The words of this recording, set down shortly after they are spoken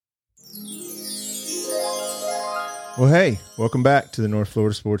Well, hey, welcome back to the North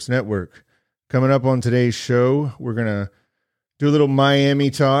Florida Sports Network. Coming up on today's show, we're going to do a little Miami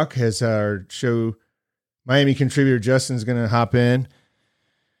talk as our show Miami contributor Justin's going to hop in.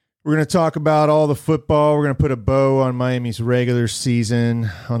 We're going to talk about all the football. We're going to put a bow on Miami's regular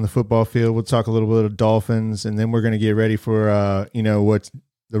season on the football field. We'll talk a little bit of Dolphins, and then we're going to get ready for, what's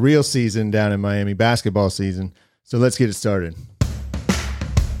the real season down in Miami, basketball season. So let's get it started.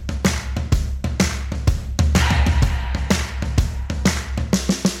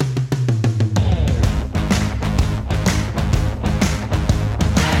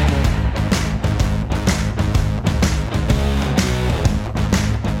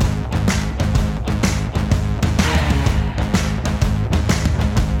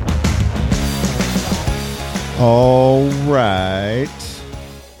 All right.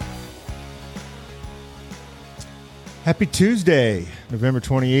 Happy Tuesday, November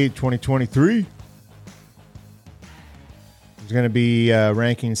 28th, 2023. There's going to be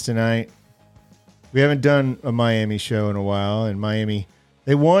rankings tonight. We haven't done a Miami show in a while, and Miami,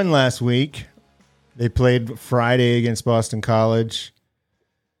 they won last week. They played Friday against Boston College,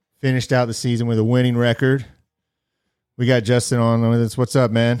 finished out the season with a winning record. We got Justin on with us. What's up,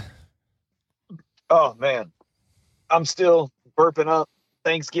 man? Oh, man. I'm still burping up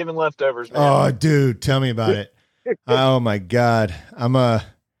Thanksgiving leftovers, man. Oh, dude, tell me about it. Oh my God.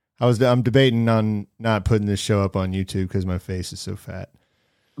 I'm debating on not putting this show up on YouTube because my face is so fat.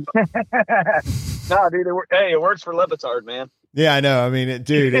 Nah, dude, it works for Levitard, man. Yeah, I know. I mean,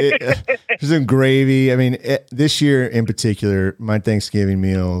 there's some gravy. I mean, this year in particular, my Thanksgiving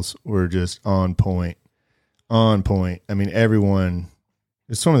meals were just on point. On point. I mean,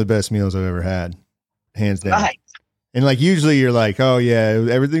 it's one of the best meals I've ever had, hands down. Nice. And like usually you're like, oh yeah,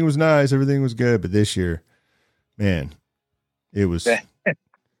 everything was nice, everything was good, but this year, man, it was. Mine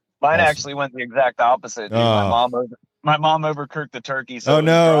awesome. Actually went the exact opposite. Dude. My mom overcooked the turkey. So we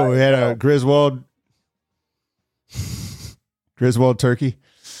had a Griswold turkey.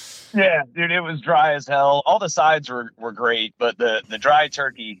 Yeah, dude, it was dry as hell. All the sides were great, but the dry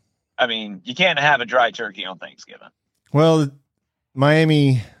turkey, I mean, you can't have a dry turkey on Thanksgiving. Well,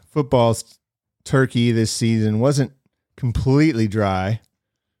 Miami football's turkey this season wasn't completely dry,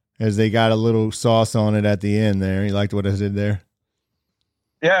 as they got a little sauce on it at the end there. You liked what I did there?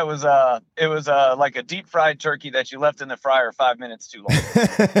 Yeah, it was like a deep fried turkey that you left in the fryer 5 minutes too long.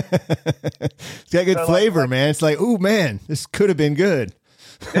 It's got good flavor, man. It's like, ooh, man, this could have been good.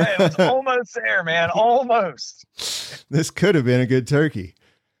 Yeah, it was almost there, man. Almost. This could have been a good turkey.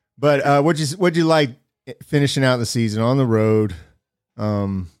 But what'd you like finishing out the season on the road?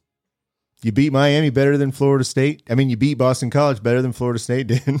 You beat Miami better than Florida State. I mean, you beat Boston College better than Florida State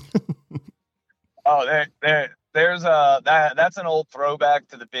did. Oh, there's that's an old throwback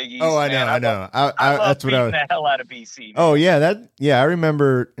to the Big East. Oh, I know. That's what I was. The hell out of BC. Man. Oh yeah, I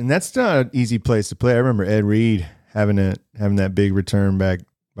remember, and that's not an easy place to play. I remember Ed Reed having that big return back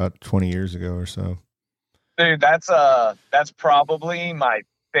about 20 years ago or so. Dude, that's probably my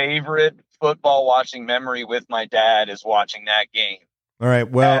favorite football watching memory with my dad is watching that game. All right,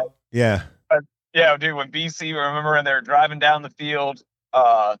 well. Yeah. Yeah, dude, when BC, remember when they're driving down the field,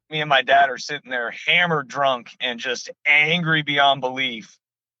 me and my dad are sitting there hammered drunk and just angry beyond belief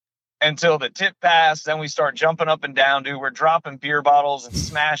until the tip pass. Then we start jumping up and down, dude. We're dropping beer bottles and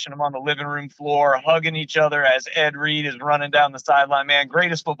smashing them on the living room floor, hugging each other as Ed Reed is running down the sideline. Man,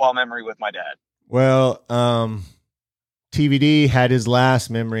 greatest football memory with my dad. Well, TVD had his last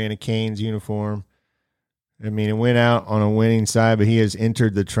memory in a Canes uniform. I mean, it went out on a winning side, but he has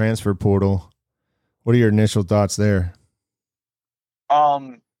entered the transfer portal. What are your initial thoughts there? I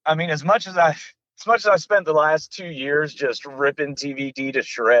mean, as much as I spent the last 2 years just ripping TVD to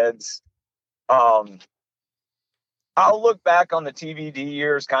shreds, I'll look back on the TVD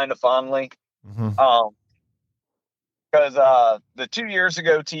years kind of fondly. Because the 2 years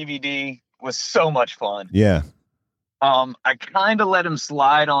ago TVD was so much fun. Yeah. I kind of let him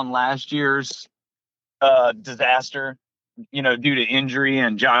slide on last year's disaster, due to injury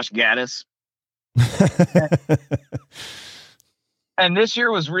and Josh Gaddis. And this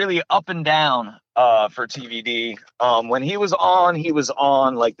year was really up and down for TVD. When he was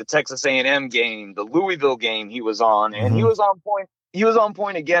on like the Texas A&M game, the Louisville game he was on, and he was on point. He was on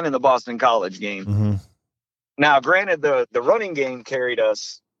point again in the Boston College game. Now, granted, the running game carried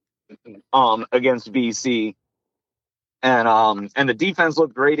us against BC, and the defense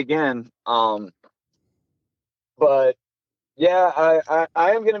looked great again. But yeah,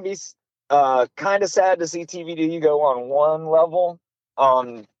 I am going to be kind of sad to see TVD go on one level,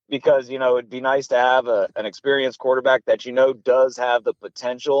 because it'd be nice to have an experienced quarterback that does have the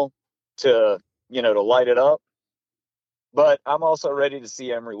potential to to light it up. but I'm also ready to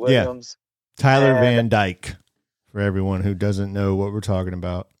see Emory Williams. Tyler Van Dyke, for everyone who doesn't know what we're talking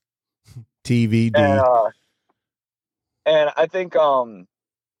about. TVD. And I think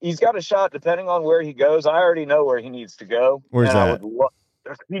he's got a shot depending on where he goes. I already know where he needs to go. Where's that?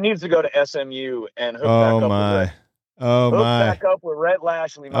 He needs to go to SMU and hook back up with Rhett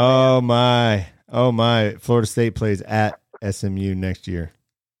Lashlee. Oh my! Florida State plays at SMU next year.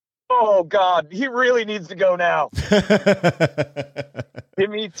 Oh God, he really needs to go now. Give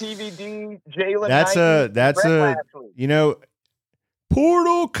me TVD, Jalen. That's a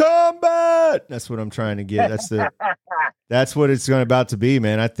portal combat. That's what I'm trying to get. That's what it's about to be,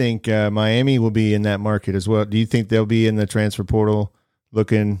 man. I think Miami will be in that market as well. Do you think they'll be in the transfer portal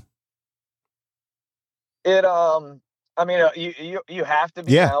looking? You have to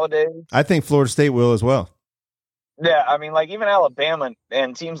be nowadays. I think Florida State will as well. Yeah, I mean, like even Alabama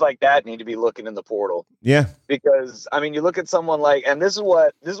and teams like that need to be looking in the portal. Yeah, because I mean, you look at someone like, and this is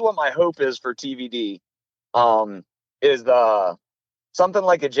what my hope is for TVD, is something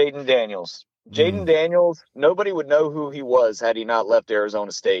like a Jaden Daniels. Jaden Daniels, nobody would know who he was had he not left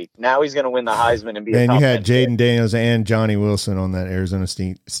Arizona State. Now he's going to win the Heisman and be. And you had Jaden Daniels and Johnny Wilson on that Arizona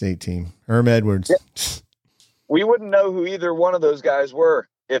State team. Herm Edwards. Yeah. We wouldn't know who either one of those guys were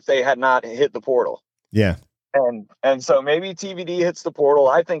if they had not hit the portal. Yeah. And so maybe TVD hits the portal.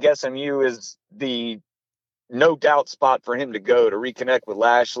 I think SMU is the no doubt spot for him to go to reconnect with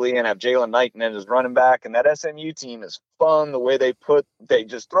Lashlee and have Jalen Knighton as his running back. And that SMU team is fun. The way they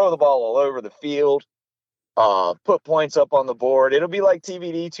just throw the ball all over the field, put points up on the board. It'll be like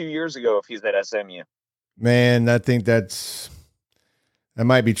TVD 2 years ago if he's at SMU. Man, I think that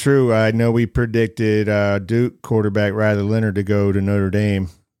might be true. I know we predicted Duke quarterback Riley Leonard to go to Notre Dame.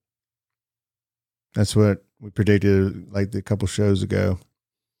 That's what we predicted like a couple shows ago.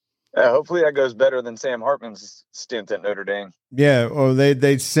 Hopefully that goes better than Sam Hartman's stint at Notre Dame. Yeah, well,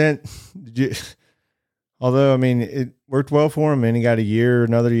 they sent. Although I mean, it worked well for him, and he got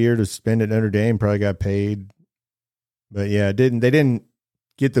another year to spend at Notre Dame. Probably got paid, but yeah, they didn't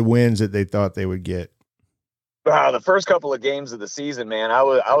get the wins that they thought they would get. Wow, the first couple of games of the season, man, I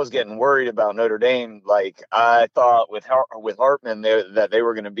was getting worried about Notre Dame. Like I thought with Hartman that they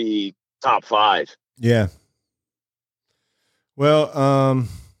were going to be top 5. Yeah. Well,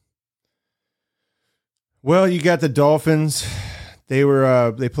 you got the Dolphins.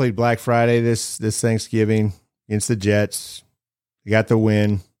 They played Black Friday this Thanksgiving against the Jets. They got the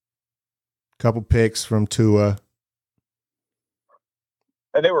win. Couple picks from Tua.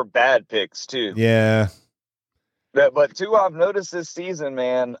 And they were bad picks too. Yeah. But Tua, I've noticed this season,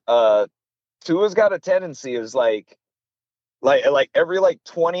 man, Tua's got a tendency is like every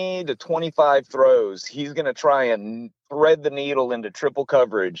 20 to 25 throws, he's going to try and thread the needle into triple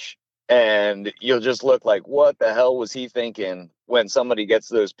coverage. And you'll just look like, what the hell was he thinking when somebody gets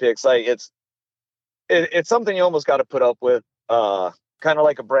those picks? Like it's something you almost got to put up with, kind of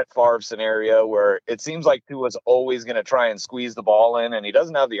like a Brett Favre scenario where it seems like Tua's always going to try and squeeze the ball in, and he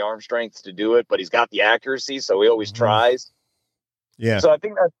doesn't have the arm strength to do it, but he's got the accuracy, so he always tries. Yeah. So I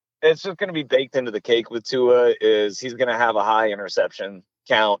think that it's just going to be baked into the cake with Tua is he's going to have a high interception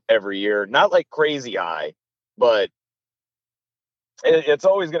count every year. Not like crazy high, but it's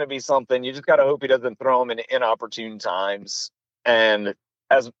always going to be something. You just got to hope he doesn't throw them in inopportune times. And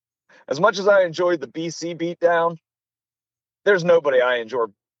as much as I enjoyed the BC beatdown, there's nobody I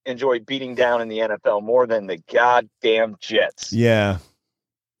enjoy beating down in the NFL more than the goddamn Jets. Yeah.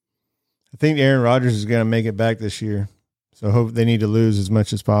 I think Aaron Rodgers is going to make it back this year. So I hope they need to lose as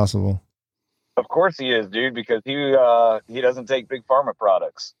much as possible. Of course he is, dude, because he doesn't take big pharma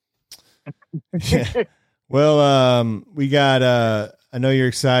products. Yeah. Well, we got I know you're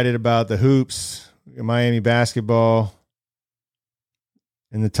excited about the hoops, Miami basketball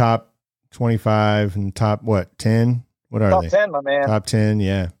in the top 25 and top 10? What are top they? Top 10, my man. Top 10,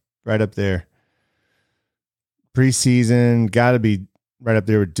 yeah. Right up there. Preseason, got to be right up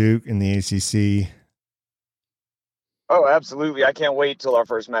there with Duke in the ACC. Oh, absolutely. I can't wait till our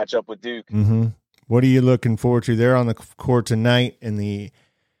first matchup with Duke. Mm-hmm. What are you looking forward to? They're on the court tonight in the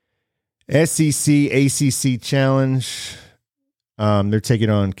SEC ACC Challenge. They're taking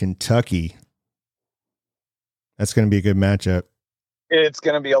on Kentucky. That's going to be a good matchup. It's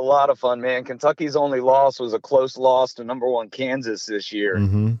going to be a lot of fun, man. Kentucky's only loss was a close loss to number 1 Kansas this year.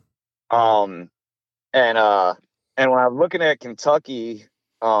 Mm-hmm. And when I'm looking at Kentucky,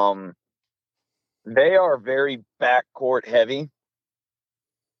 they are very backcourt heavy.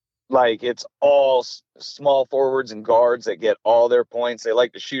 Like it's all small forwards and guards that get all their points. They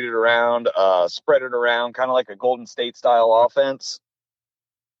like to shoot it around, spread it around, kind of like a Golden State style offense.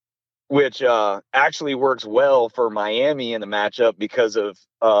 which actually works well for Miami in the matchup because of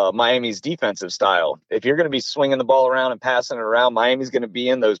Miami's defensive style. If you're going to be swinging the ball around and passing it around, Miami's going to be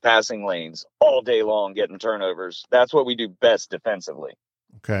in those passing lanes all day long getting turnovers. That's what we do best defensively.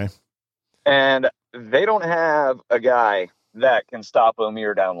 Okay. And they don't have a guy that can stop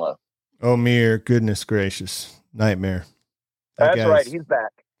Omier down low. Omier, goodness gracious. Nightmare. That's right. He's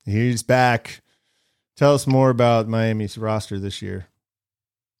back. He's back. Tell us more about Miami's roster this year.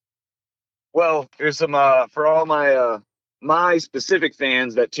 Well, here's some for all my my specific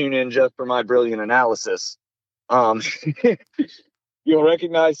fans that tune in just for my brilliant analysis. You'll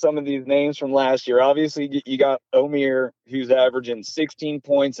recognize some of these names from last year. Obviously, you got Omier, who's averaging 16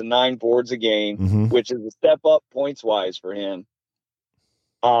 points and 9 boards a game, which is a step up points wise for him.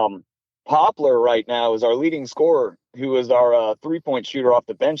 Poplar right now is our leading scorer, who was our 3-point shooter off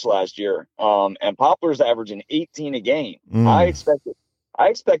the bench last year. And Poplar's averaging 18 a game. I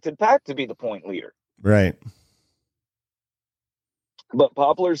expected Pack to be the point leader. Right. But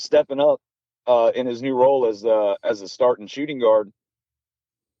Poplar's stepping up in his new role as a starting shooting guard.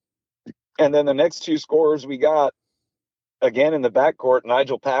 And then the next two scorers we got, again in the backcourt,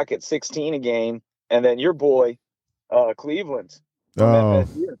 Nigel Pack at 16 a game, and then your boy, Cleveland. Oh,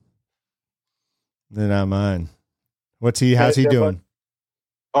 they're not mine. How's he doing?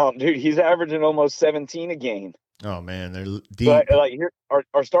 Dude, he's averaging almost 17 a game. Oh man, they're deep. So, like here,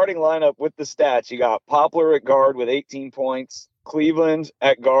 our starting lineup with the stats, you got Poplar at guard with 18 points, Cleveland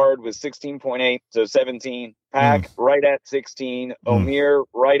at guard with 16.8, so 17. Pack right at 16, Omier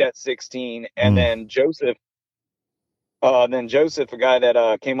right at 16, and then Joseph. A guy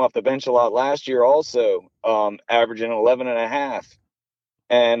that came off the bench a lot last year, also averaging 11.5.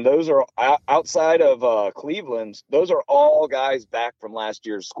 And those are outside of Cleveland. Those are all guys back from last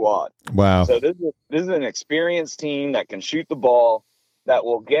year's squad. Wow! So this is an experienced team that can shoot the ball, that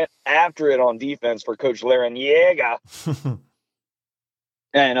will get after it on defense for Coach Larrañaga.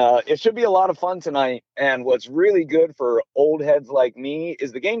 And it should be a lot of fun tonight. And what's really good for old heads like me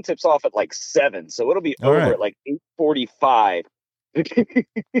is the game tips off at like 7, so it'll be over at like 8:45,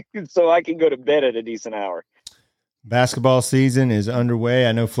 so I can go to bed at a decent hour. Basketball season is underway.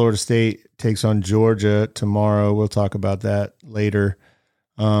 I know Florida State takes on Georgia tomorrow. We'll talk about that later.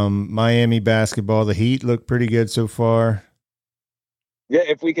 Miami basketball, the Heat look pretty good so far. Yeah,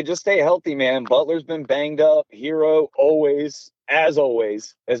 if we could just stay healthy, man. Butler's been banged up. Hero as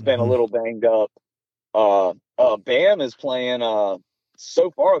always, has been a little banged up. Bam is playing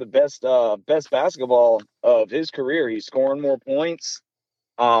so far the best basketball of his career. He's scoring more points.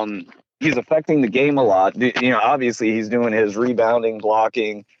 He's affecting the game a lot. Obviously he's doing his rebounding,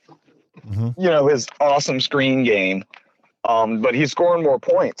 blocking, his awesome screen game. But he's scoring more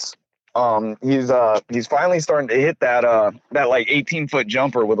points. He's finally starting to hit that like 18-foot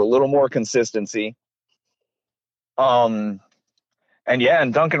jumper with a little more consistency.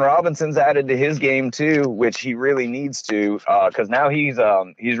 And Duncan Robinson's added to his game too, which he really needs to, because now he's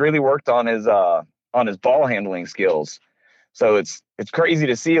really worked on his ball handling skills. So it's crazy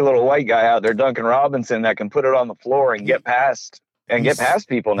to see a little white guy out there, Duncan Robinson, that can put it on the floor and get past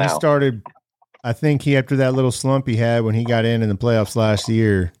people now. He started, I think after that little slump he had when he got in the playoffs last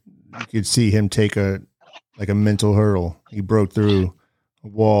year, you could see him take a mental hurdle. He broke through a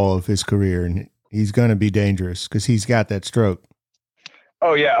wall of his career, and he's going to be dangerous because he's got that stroke.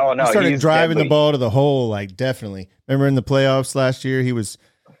 Oh yeah. Oh no. He started driving the ball to the hole, like definitely. Remember in the playoffs last year,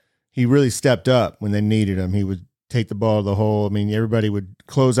 he really stepped up when they needed him. He would take the ball to the hole. I mean, everybody would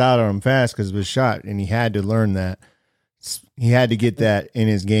close out on him fast because of his shot, and he had to learn that. He had to get that in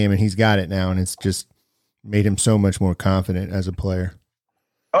his game, and he's got it now, and it's just made him so much more confident as a player.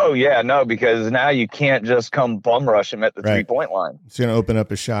 Oh yeah, no, because now you can't just come bum rush him at the 3-point line. It's going to open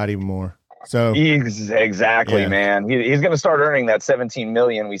up his shot even more. So exactly, man. He's going to start earning that $17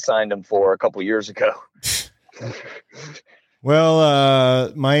 million we signed him for a couple years ago.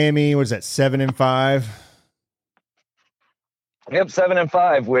 Well, Miami was at 7-5. Yep,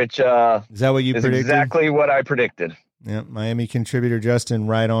 7-5, which is that what you predicted? Exactly what I predicted. Yep, Miami contributor Justin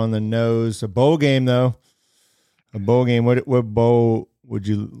right on the nose. A bowl game though. A bowl game. What bowl would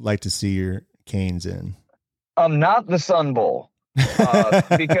you like to see your Canes in? Not the Sun Bowl.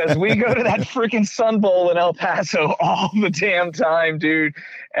 Because we go to that freaking Sun Bowl in El Paso all the damn time, dude.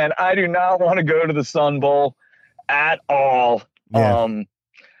 And I do not want to go to the Sun Bowl at all. Yeah.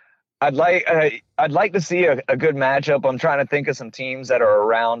 I'd like to see a good matchup. I'm trying to think of some teams that are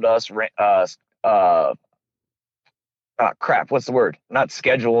around us. What's the word? Not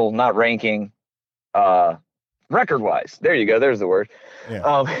schedule, not ranking. Record wise. There you go. There's the word.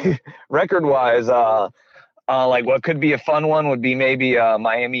 Yeah. Record wise. Like what could be a fun one would be maybe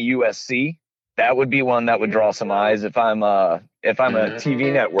Miami USC. That would be one that would draw some eyes if I'm a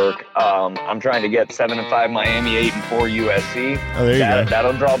TV network. I'm trying to get 7-5 Miami, 8-4 USC. Oh, there you go.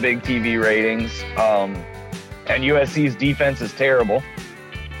 That'll draw big TV ratings. And USC's defense is terrible.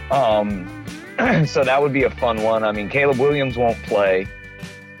 So that would be a fun one. I mean, Caleb Williams won't play.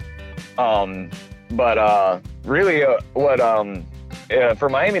 But really, for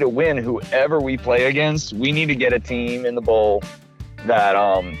Miami to win, whoever we play against, we need to get a team in the bowl that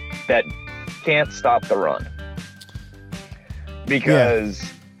can't stop the run. Because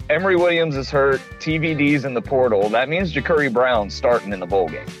Emory Williams is hurt, TVD's in the portal. That means Ja'Curry Brown's starting in the bowl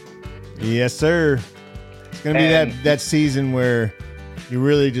game. Yes, sir. It's going to be that season where you're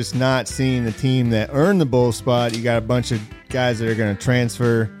really just not seeing the team that earned the bowl spot. You got a bunch of guys that are going to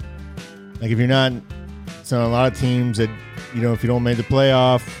transfer. Like if you're not, so a lot of teams that, if you don't make the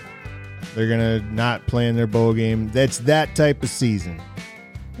playoff, they're going to not play in their bowl game. That's that type of season.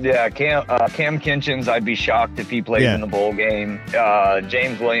 Yeah, Cam Kinchins, I'd be shocked if he plays in the bowl game.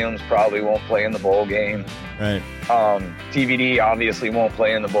 James Williams probably won't play in the bowl game. Right. TVD obviously won't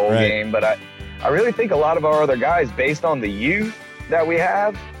play in the bowl game, but I really think a lot of our other guys, based on the youth that we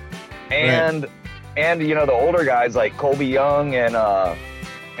have, and the older guys like Colby Young and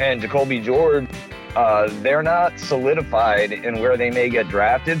Jacoby George, they're not solidified in where they may get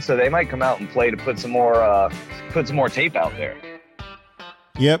drafted, so they might come out and play to put some more tape out there.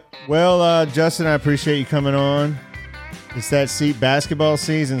 Yep. Well, Justin, I appreciate you coming on. It's that basketball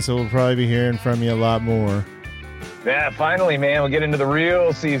season, so we'll probably be hearing from you a lot more. Yeah, finally, man, we'll get into the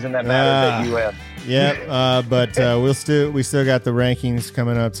real season that matters at UF. Yep. But we still got the rankings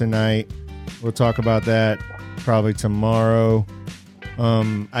coming up tonight. We'll talk about that probably tomorrow.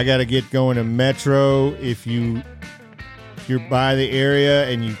 I got to get going to Metro. If you're by the area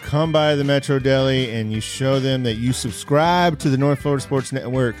and you come by the Metro Deli and you show them that you subscribe to the North Florida Sports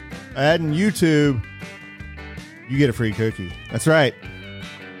Network, adding YouTube, you get a free cookie. That's right.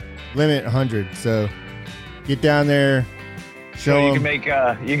 Limit 100. So get down there. Show you can make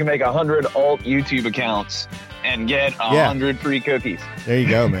 100 alt YouTube accounts and get 100 free cookies. There you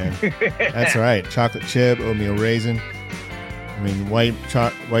go, man. That's right. Chocolate chip, oatmeal raisin. I mean, white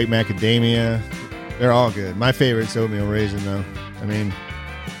macadamia. They're all good. My favorite's oatmeal raisin, though. I mean,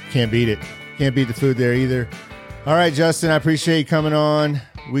 can't beat it. Can't beat the food there either. All right, Justin, I appreciate you coming on.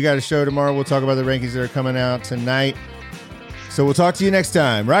 We got a show tomorrow. We'll talk about the rankings that are coming out tonight. So we'll talk to you next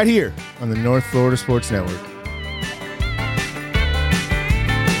time right here on the North Florida Sports Network.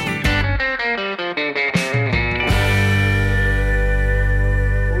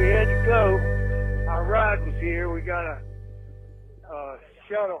 We had to go. Our ride was here. We got a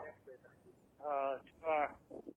shuttle to our